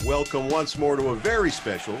Welcome once more to a very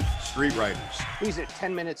special Street Writers. These are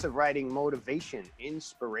 10 minutes of writing motivation,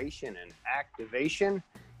 inspiration, and activation.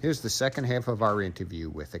 Here's the second half of our interview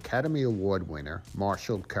with Academy Award winner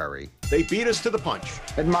Marshall Curry. They beat us to the punch.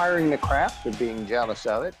 Admiring the craft or being jealous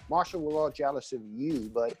of it. Marshall, we're all jealous of you,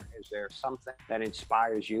 but is there something that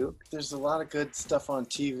inspires you? There's a lot of good stuff on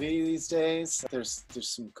TV these days. There's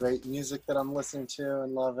some great music that I'm listening to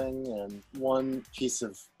and loving, and one piece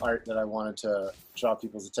of art that I wanted to draw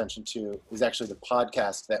people's attention to is actually the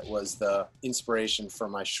podcast that was the inspiration for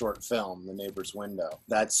my short film, The Neighbor's Window.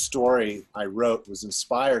 That story I wrote was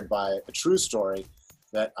inspired by a true story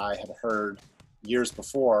that I had heard years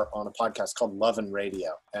before on a podcast called Love and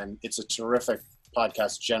Radio. And it's a terrific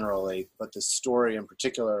podcast generally, but the story in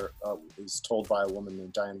particular is told by a woman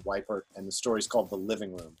named Diane Weipert, and the story is called The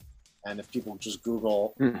Living Room. And if people just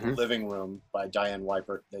Google The Living Room by Diane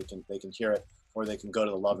Weipert, they can hear it, or they can go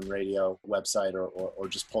to the Love and Radio website or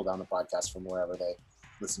just pull down the podcast from wherever they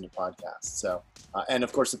listen to podcasts. So, and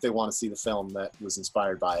of course, if they want to see the film that was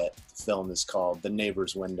inspired by it, the film is called The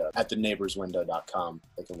Neighbor's Window at theneighborswindow.com.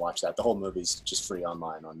 They can watch that. The whole movie's just free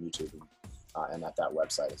online on YouTube and at that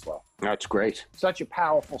website as well. That's great. Such a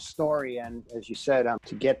powerful story. And as you said,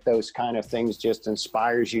 to get those kind of things just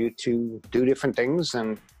inspires you to do different things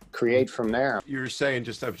and create from there. You're saying,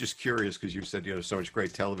 I'm just curious because you said you have so much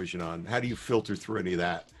great television on. How do you filter through any of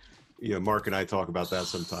that? You know, Mark and I talk about that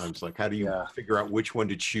sometimes. Like, how do you figure out which one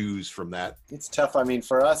to choose from that? It's tough. I mean,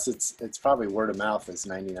 for us, it's probably word of mouth is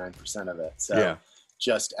 99% of it. So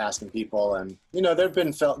just asking people, and you know, there've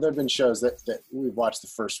been shows that we've watched the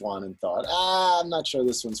first one and thought, I'm not sure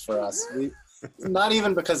this one's for us. Not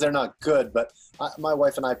even because they're not good, but my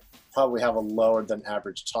wife and I probably have a lower than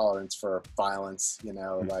average tolerance for violence. You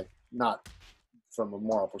know, like not from a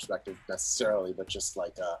moral perspective necessarily, but just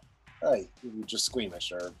like we're just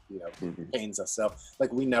squeamish or, you know, pains us. So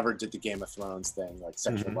like we never did the Game of Thrones thing. Like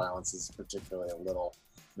sexual violence is particularly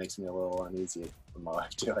makes me a little uneasy from my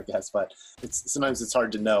wife too, I guess. But sometimes it's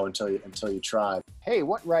hard to know until you try. Hey,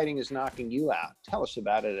 what writing is knocking you out? Tell us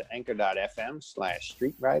about it at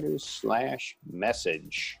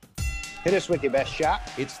anchor.fm/streetwriters/message. Hit us with your best shot.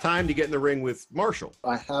 It's time to get in the ring with Marshall.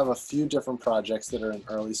 I have a few different projects that are in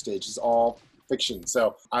early stages, all fiction.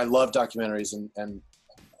 So I love documentaries and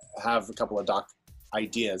have a couple of doc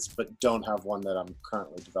ideas, but don't have one that I'm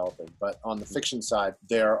currently developing. But on the fiction side,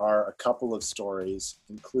 there are a couple of stories,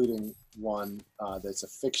 including one that's a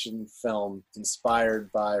fiction film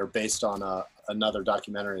inspired by or based on another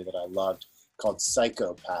documentary that I loved called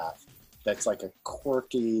Psychopath. That's like a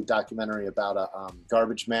quirky documentary about a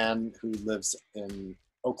garbage man who lives in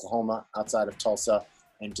Oklahoma outside of Tulsa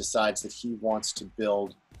and decides that he wants to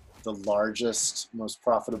build the largest, most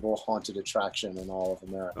profitable haunted attraction in all of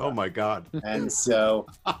America. Oh my God. And so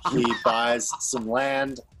he buys some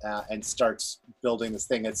land and starts building this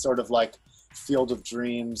thing. It's sort of like Field of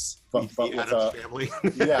Dreams, but with Addams Family.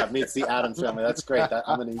 meets the Addams Family. That's great.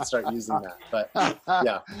 I'm going to start using that. But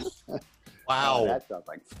yeah. Wow. Oh, that sounds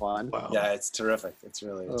like fun. Wow. Yeah, it's terrific. It's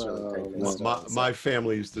really great. My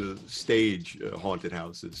family used to stage haunted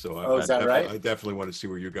houses, so is that right? I definitely want to see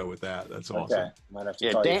where you go with that. That's awesome. Okay, might have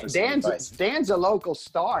to call you for some advice. Dan's a local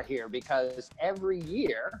star here because every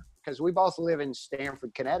year, because we both live in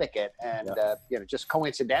Stamford, Connecticut, and just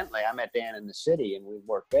coincidentally, I met Dan in the city and we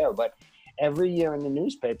worked there, but every year in the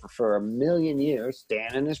newspaper for a million years,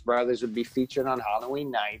 Dan and his brothers would be featured on Halloween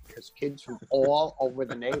night because kids from all over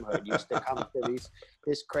the neighborhood used to come to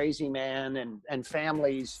this crazy man and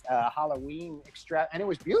families Halloween extra, and it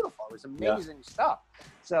was beautiful. It was amazing stuff.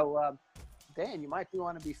 So, Dan, you might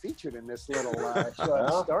want to be featured in this little short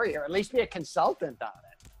story, or at least be a consultant on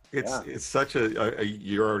it. It's such a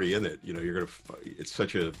you're already in it. You know, it's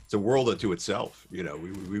a world unto itself. You know,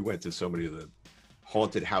 we went to so many of the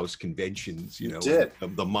haunted house conventions, you know,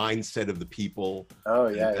 the mindset of the people.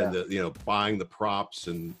 And the, buying the props,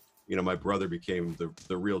 and my brother became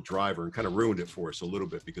the real driver and kind of ruined it for us a little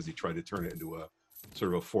bit because he tried to turn it into a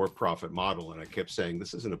sort of a for-profit model, and I kept saying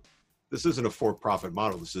this isn't a for-profit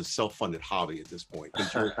model. This is a self-funded hobby at this point,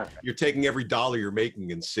 because you're taking every dollar you're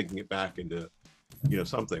making and sinking it back into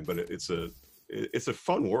something. But it's a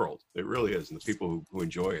fun world. It really is. And the people who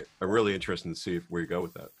enjoy it are really interested to see where you go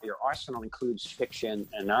with that. Your arsenal includes fiction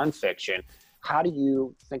and nonfiction. How do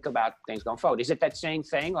you think about things going forward? Is it that same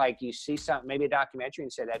thing? Like you see maybe a documentary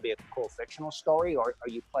and say that'd be a cool fictional story, or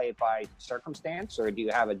you play it by circumstance, or do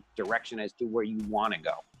you have a direction as to where you want to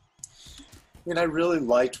go? I mean, I really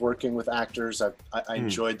liked working with actors. I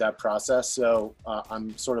enjoyed that process. So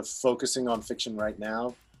I'm sort of focusing on fiction right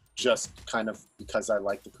now, just kind of because I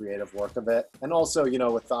like the creative work of it. And also,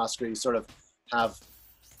 with the Oscar, you sort of have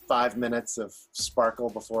 5 minutes of sparkle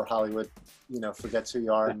before Hollywood, forgets who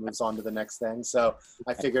you are and moves on to the next thing. So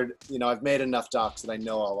I figured, I've made enough docs that I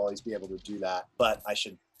know I'll always be able to do that, but I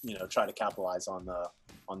should, try to capitalize on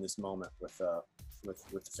this moment with the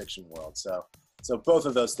fiction world. So both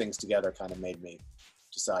of those things together kind of made me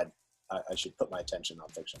decide I should put my attention on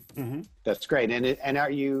fiction. Mm-hmm. That's great. And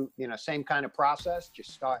are you, same kind of process,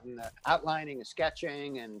 just starting the outlining and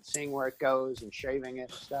sketching and seeing where it goes and shaving it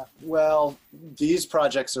and stuff? Well, these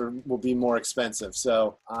projects will be more expensive.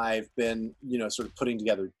 So I've been, sort of putting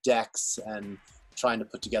together decks and trying to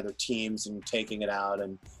put together teams and taking it out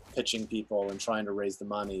and pitching people and trying to raise the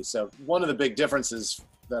money. So one of the big differences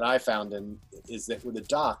that I found is that with a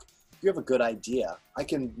doc, you have a good idea.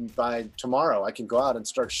 By tomorrow, I can go out and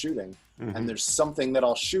start shooting. Mm-hmm. And there's something that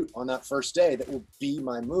I'll shoot on that first day that will be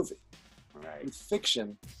my movie. Right. In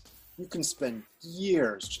fiction, you can spend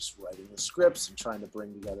years just writing the scripts and trying to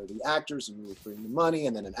bring together the actors, and you bring the money,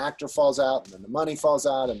 and then an actor falls out, and then the money falls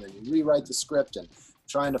out, and then you rewrite the script and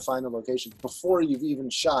trying to find the location before you've even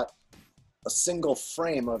shot a single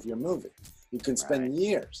frame of your movie. You can spend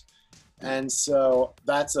years. And so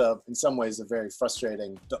that's in some ways a very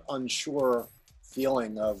frustrating, the unsure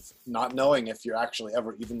feeling of not knowing if you're actually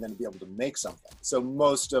ever even going to be able to make something. So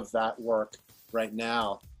most of that work right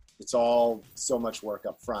now, it's all so much work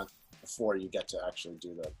up front before you get to actually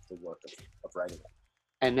do the work of writing it.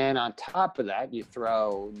 And then on top of that, you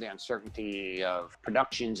throw the uncertainty of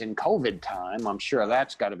productions in COVID time. I'm sure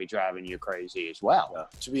that's got to be driving you crazy as well. Yeah.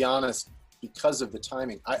 To be honest, because of the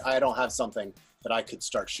timing, I don't have something that I could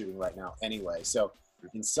start shooting right now anyway. So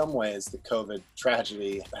in some ways, the COVID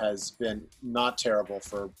tragedy has been not terrible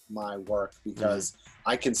for my work because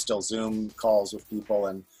I can still Zoom calls with people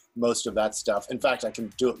and most of that stuff. In fact, I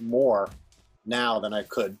can do it more now than I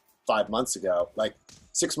could 5 months ago. Like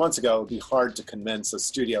 6 months ago, it would be hard to convince a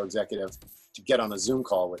studio executive to get on a Zoom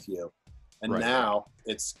call with you. And now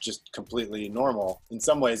it's just completely normal. In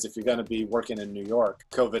some ways, if you're going to be working in New York,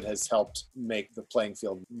 COVID has helped make the playing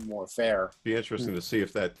field more fair. Be interesting to see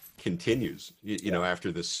if that continues, you know,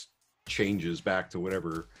 after this changes back to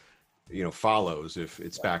whatever, follows. If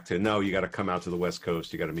it's back to, no, you got to come out to the West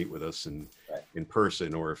Coast, you got to meet with us in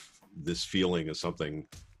person, or if this feeling is something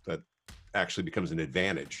that actually becomes an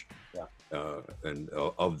advantage. And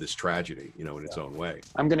of this tragedy, in its own way.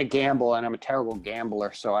 I'm going to gamble, and I'm a terrible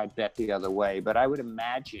gambler, so I bet the other way. But I would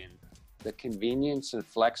imagine the convenience and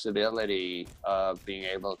flexibility of being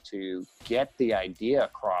able to get the idea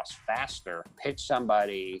across faster, pitch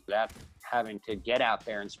somebody without having to get out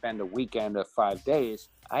there and spend a weekend of 5 days.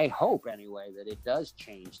 I hope anyway that it does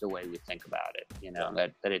change the way we think about it,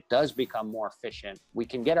 that it does become more efficient. We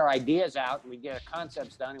can get our ideas out and we get our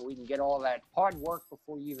concepts done, and we can get all that hard work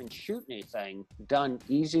before you even shoot anything done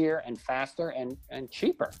easier and faster and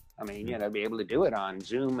cheaper. I mean, be able to do it on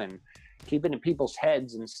Zoom and keep it in people's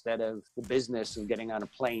heads instead of the business of getting on a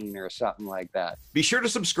plane or something like that. Be sure to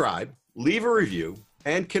subscribe, leave a review,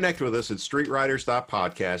 and connect with us at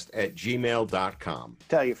streetwriters.podcast@gmail.com.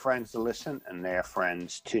 Tell your friends to listen and their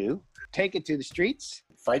friends too. Take it to the streets.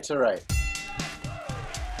 Fight to write.